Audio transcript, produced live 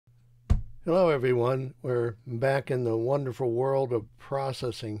Hello, everyone. We're back in the wonderful world of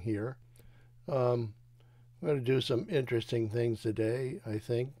processing here. Um, I'm going to do some interesting things today, I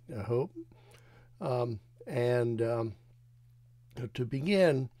think, I hope. Um, and to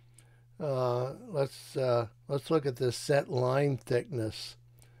begin, let's look at this set line thickness,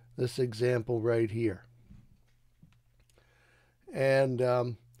 this example right here. And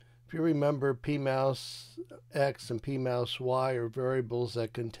if you remember, p mouse x and p mouse y are variables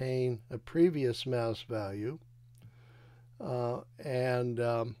that contain a previous mouse value. And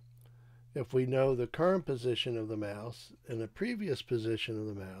if we know the current position of the mouse and the previous position of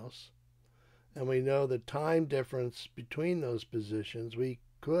the mouse, and we know the time difference between those positions, we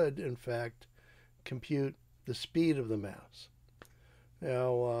could, in fact, compute the speed of the mouse.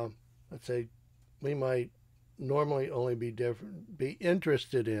 Now, let's say we might normally only be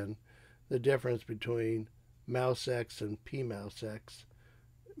interested in the difference between mouse X and P mouse X,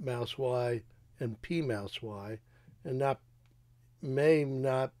 mouse Y and P mouse Y, and may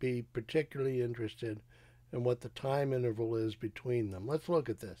not be particularly interested in what the time interval is between them. Let's look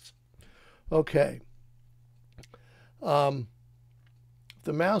at this. Okay. If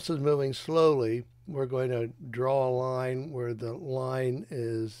the mouse is moving slowly, we're going to draw a line where the line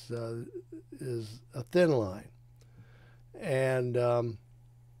is a thin line. And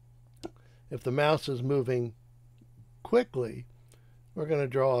if the mouse is moving quickly, we're going to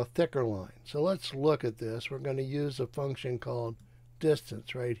draw a thicker line. So let's look at this. We're going to use a function called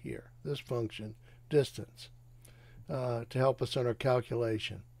distance right here, this function, distance, to help us in our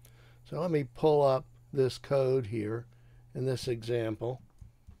calculation. So let me pull up this code here in this example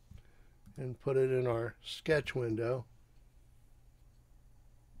and put it in our sketch window.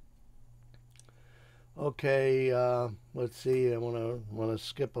 Okay, let's see, I want to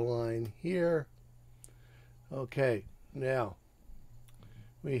skip a line here. Okay, now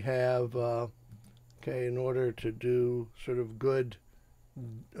we have, okay, in order to do sort of good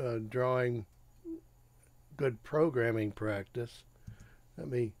drawing, good programming practice, let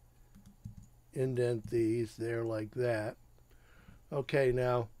me indent these there like that. Okay,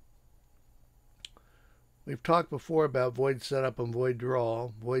 now we've talked before about void setup and void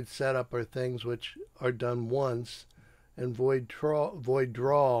draw. Void setup are things which are done once, and void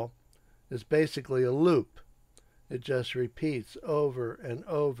draw is basically a loop. It just repeats over and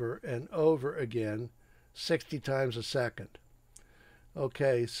over and over again 60 times a second.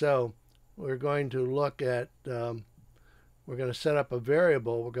 Okay, so we're going to look at, we're going to set up a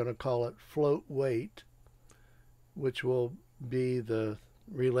variable. We're going to call it float weight, which will be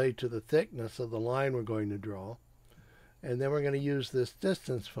relate to the thickness of the line we're going to draw. And then we're going to use this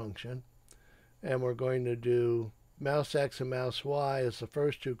distance function, and we're going to do mouse X and mouse Y as the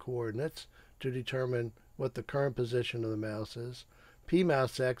first two coordinates to determine what the current position of the mouse is. P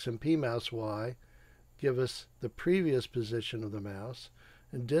mouse X and P mouse Y give us the previous position of the mouse,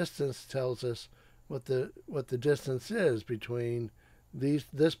 and distance tells us what the distance is between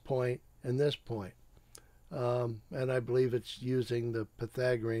this point and this point. And I believe it's using the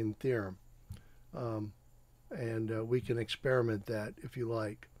Pythagorean theorem. And we can experiment that if you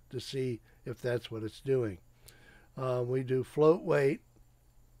like to see if that's what it's doing. We do float weight.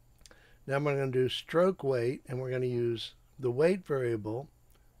 Now we're going to do stroke weight, and we're going to use the weight variable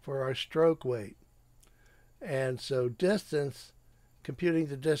for our stroke weight. And so distance, computing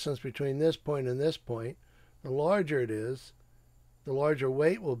the distance between this point and this point, the larger it is, the larger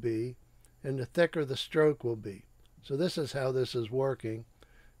weight will be, and the thicker the stroke will be. So this is how this is working.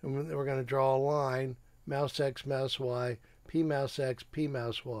 And we're going to draw a line, mouse X, mouse Y, P mouse X, P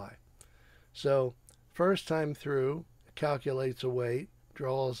mouse Y. So first time through, it calculates a weight,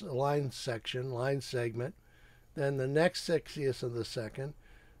 draws a line section, line segment. Then the next 60th of the second,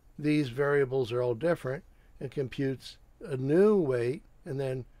 these variables are all different. It computes a new weight and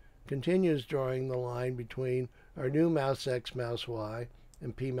then continues drawing the line between our new mouse X, mouse Y,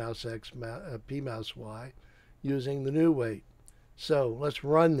 and P mouse X, P mouse Y using the new weight. So let's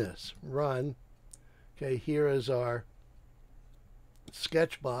run this. Run. Okay, here is our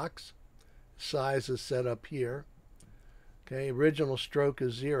sketch box. Size is set up here. Okay, original stroke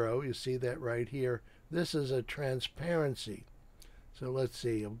is 0. You see that right here. This is a transparency. So let's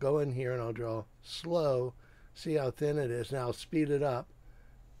see. I'll go in here and I'll draw slow. See how thin it is. Now I'll speed it up.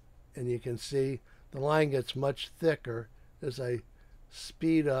 And you can see the line gets much thicker as I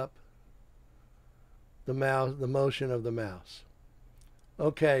speed up the motion of the mouse.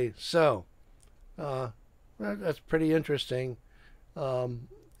 Okay, so that's pretty interesting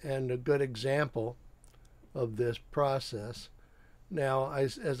and a good example of this process. Now,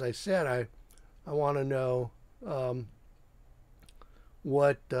 as I said, I want to know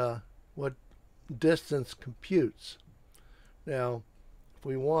what what distance computes. Now, if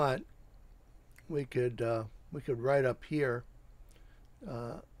we want, we could write up here.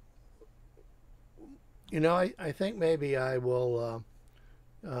 I think maybe I will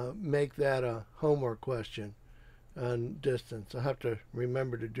make that a homework question on distance. I'll have to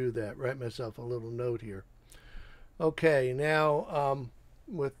remember to do that. Write myself a little note here. Okay, now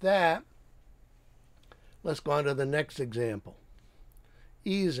with that, let's go on to the next example.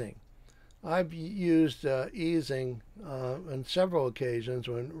 Easing. I've used easing on several occasions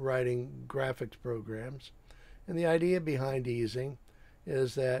when writing graphics programs. And the idea behind easing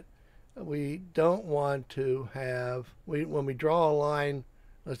is that we don't want to have, when we draw a line,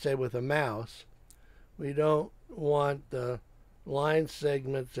 let's say with a mouse, we don't want the line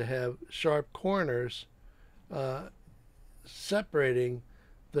segments to have sharp corners separating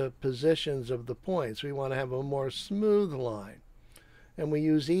the positions of the points. We want to have a more smooth line. And we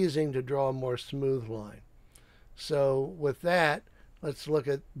use easing to draw a more smooth line. So with that, let's look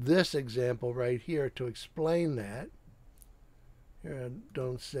at this example right here to explain that. Here,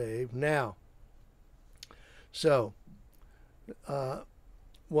 don't save. Now, so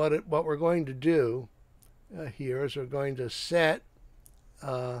what we're going to do here is we're going to set,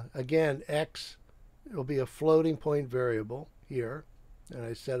 again, x, it'll be a floating point variable here, and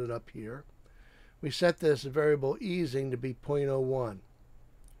I set it up here. We set this variable easing to be 0.01.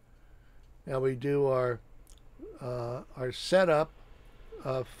 Now we do our setup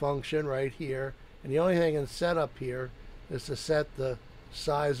function right here, and the only thing in setup here is to set the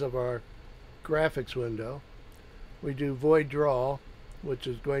size of our graphics window. We do void draw, which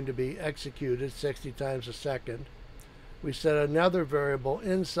is going to be executed 60 times a second. We set another variable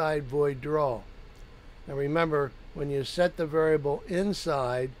inside void draw. Now remember, when you set the variable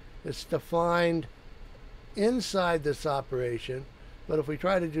inside, it's defined inside this operation, but if we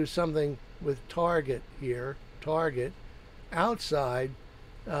try to do something with target here, target, outside,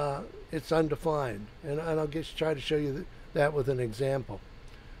 it's undefined. And I'll try to show you that with an example.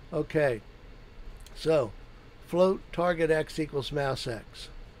 Okay, so float target x equals mouse x.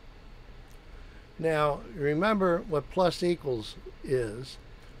 Now, remember what plus equals is.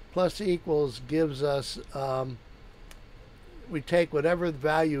 Plus equals gives us, we take whatever the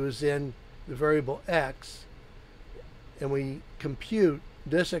value is in the variable x, and we compute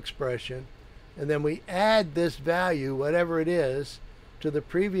this expression, and then we add this value, whatever it is, to the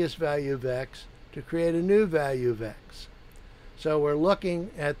previous value of x to create a new value of x. So we're looking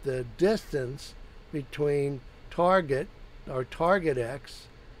at the distance between target, our target x,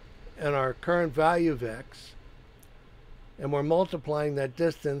 and our current value of x, and we're multiplying that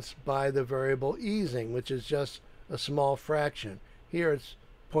distance by the variable easing, which is just a small fraction. Here it's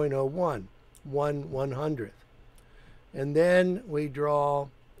 0.01, 1/100th. And then we draw,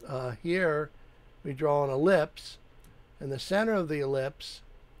 here we draw an ellipse, and the center of the ellipse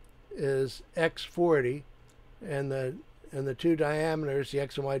is x40, and the two diameters, the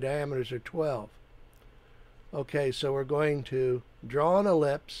x and y diameters, are 12. Okay, so we're going to draw an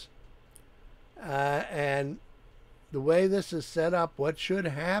ellipse, and the way this is set up, what should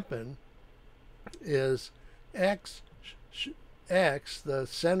happen is x, the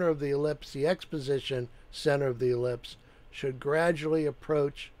center of the ellipse, the x position center of the ellipse, should gradually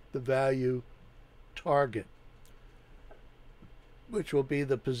approach the value target, which will be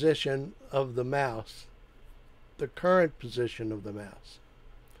the position of the mouse, the current position of the mouse.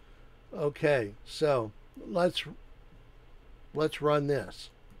 Okay, so let's run this.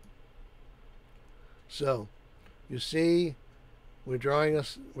 So you see we're drawing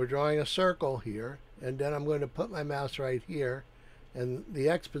a circle here, and then I'm going to put my mouse right here, and the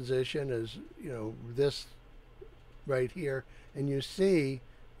x position is, this right here, and you see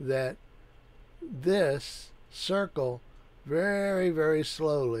that this circle very, very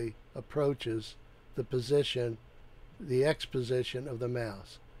slowly approaches the position, the x position of the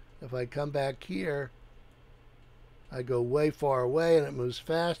mouse. If I come back here, I go way far away and it moves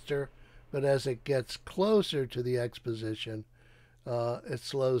faster, but as it gets closer to the x position, it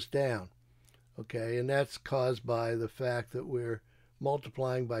slows down. Okay, and that's caused by the fact that we're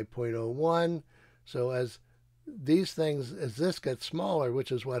multiplying by 0.01. So as these things, as this gets smaller,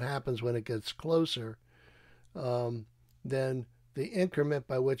 which is what happens when it gets closer, then the increment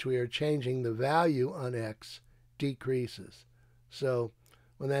by which we are changing the value on x decreases. So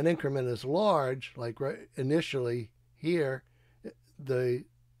when that increment is large, like initially here, the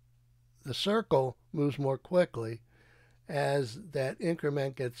circle moves more quickly. As that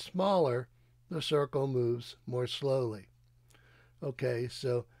increment gets smaller, the circle moves more slowly. Okay,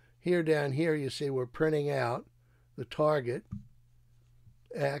 so here, down here, you see we're printing out the target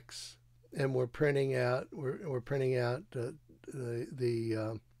x and we're printing out the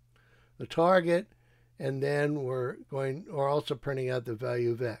target, and then we're also printing out the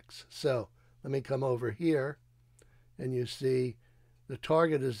value of x. So let me come over here, and you see the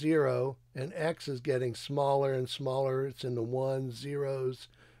target is 0, and x is getting smaller and smaller. It's in the ones, zeros,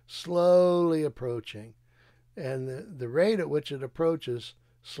 slowly approaching. And the rate at which it approaches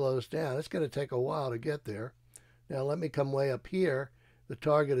slows down. It's going to take a while to get there. Now let me come way up here. The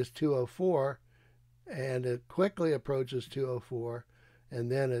target is 204, and it quickly approaches 204,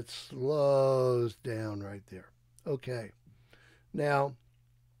 and then it slows down right there. Okay. Now,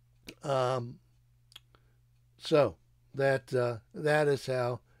 so that is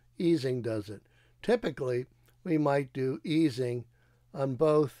how easing does it. Typically, we might do easing on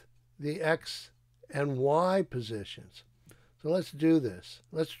both the x and y positions. So let's do this.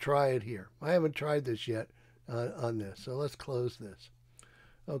 Let's try it here. I haven't tried this yet on this, so let's close this.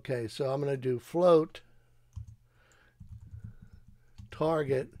 Okay, so I'm going to do float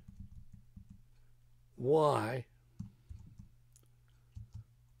target y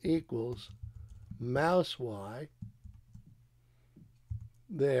equals mouse y.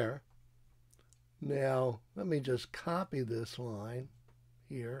 There. Now, let me just copy this line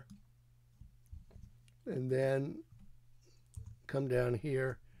here, and then come down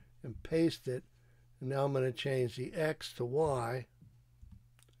here and paste it. And now I'm going to change the x to y,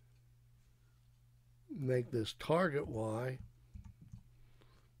 make this target y,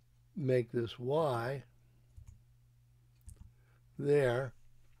 make this y there,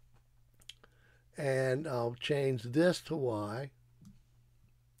 and I'll change this to y,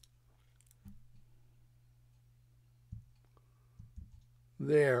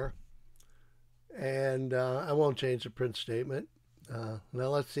 there, and I won't change the print statement. Now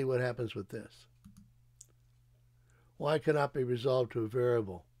let's see what happens with this. Y cannot be resolved to a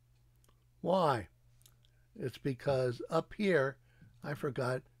variable. Why? It's because up here I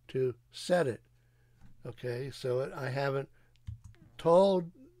forgot to set it. Okay, so I haven't told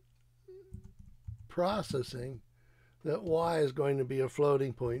processing that y is going to be a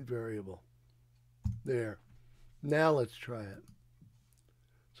floating point variable. There. Now let's try it.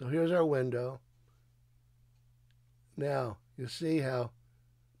 So here's our window. Now you see how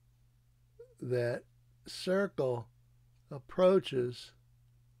that circle approaches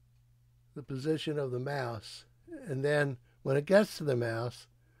the position of the mouse, and then when it gets to the mouse,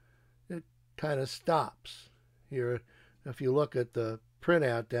 it kind of stops. Here, if you look at the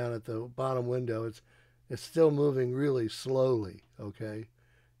printout down at the bottom window, it's still moving really slowly, okay?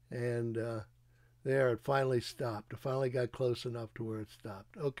 And there, it finally stopped. It finally got close enough to where it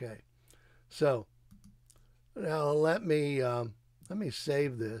stopped. Okay, so now let me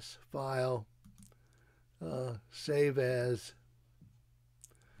save this file. Save as,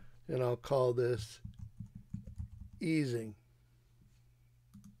 and I'll call this easing.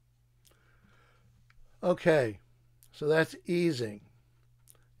 Okay, so that's easing.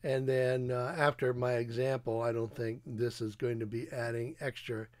 And then after my example, I don't think this is going to be adding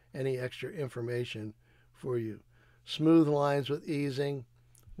any extra information for you. Smooth lines with easing,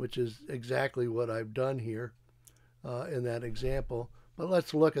 which is exactly what I've done here in that example. But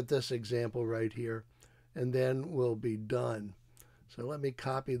let's look at this example right here, and then we'll be done. So let me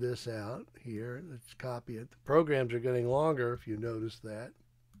copy this out here. Let's copy it. The programs are getting longer, if you notice that.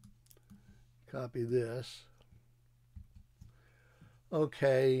 Copy this.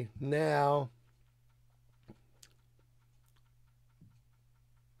 Okay, now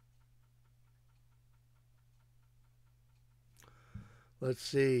let's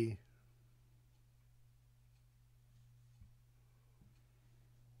see.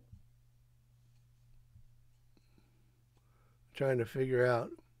 Trying to figure out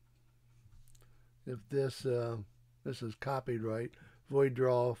if this is copied right. Void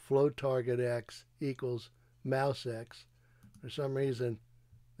draw float target x equals mouse x. For some reason,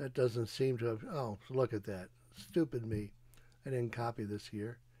 that doesn't seem to have. Oh, look at that! Stupid me! I didn't copy this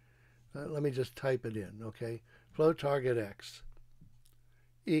here. Let me just type it in. Okay, float target x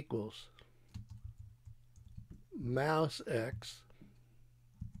equals mouse x,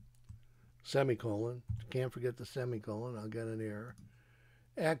 semicolon. Can't forget the semicolon. I'll get an error.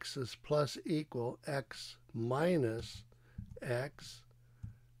 X is plus equal x minus x,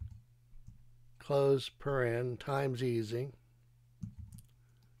 close paren, times easing.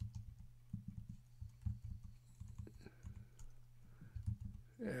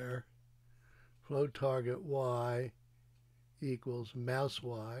 There. Float target y equals mouse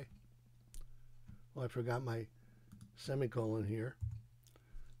y. Well, I forgot my semicolon here.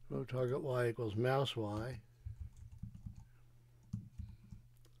 Float target y equals mouse y.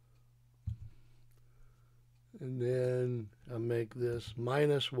 And then I'll make this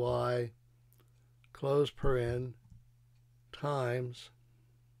minus y, close paren, times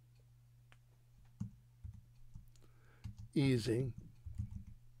easing,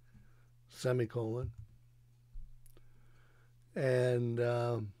 semicolon. And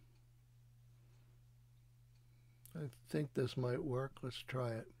I think this might work. Let's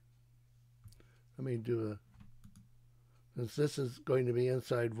try it. Let me do since this is going to be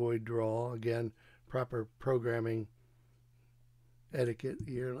inside void draw, again, proper programming etiquette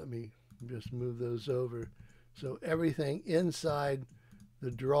here. Let me just move those over. So everything inside the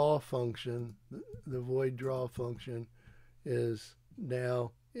draw function, the void draw function, is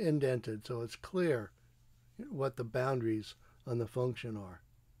now indented. So it's clear what the boundaries on the function are.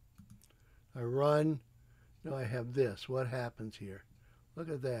 I run. Now I have this. What happens here? Look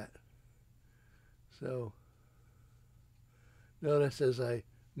at that. So notice as I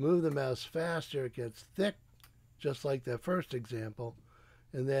move the mouse faster, it gets thick, just like that first example.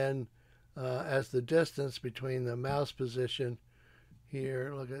 And then as the distance between the mouse position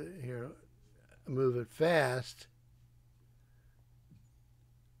here, look at it here, move it fast.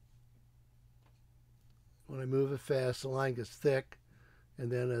 When I move it fast, the line gets thick,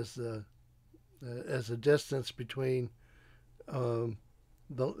 and then as the distance between the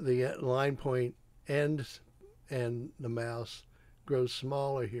line point ends and the mouse grows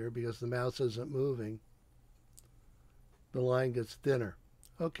smaller here because the mouse isn't moving, the line gets thinner.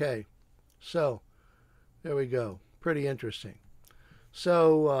 Okay, so there we go. Pretty interesting.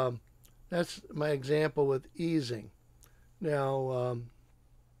 So that's my example with easing. Now,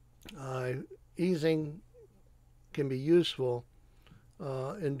 easing can be useful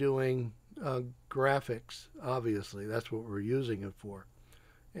in doing graphics. Obviously, that's what we're using it for.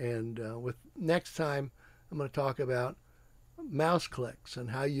 And with next time, I'm going to talk about mouse clicks and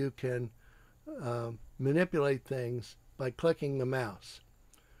how you can manipulate things by clicking the mouse.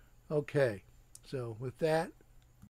 Okay, so with that,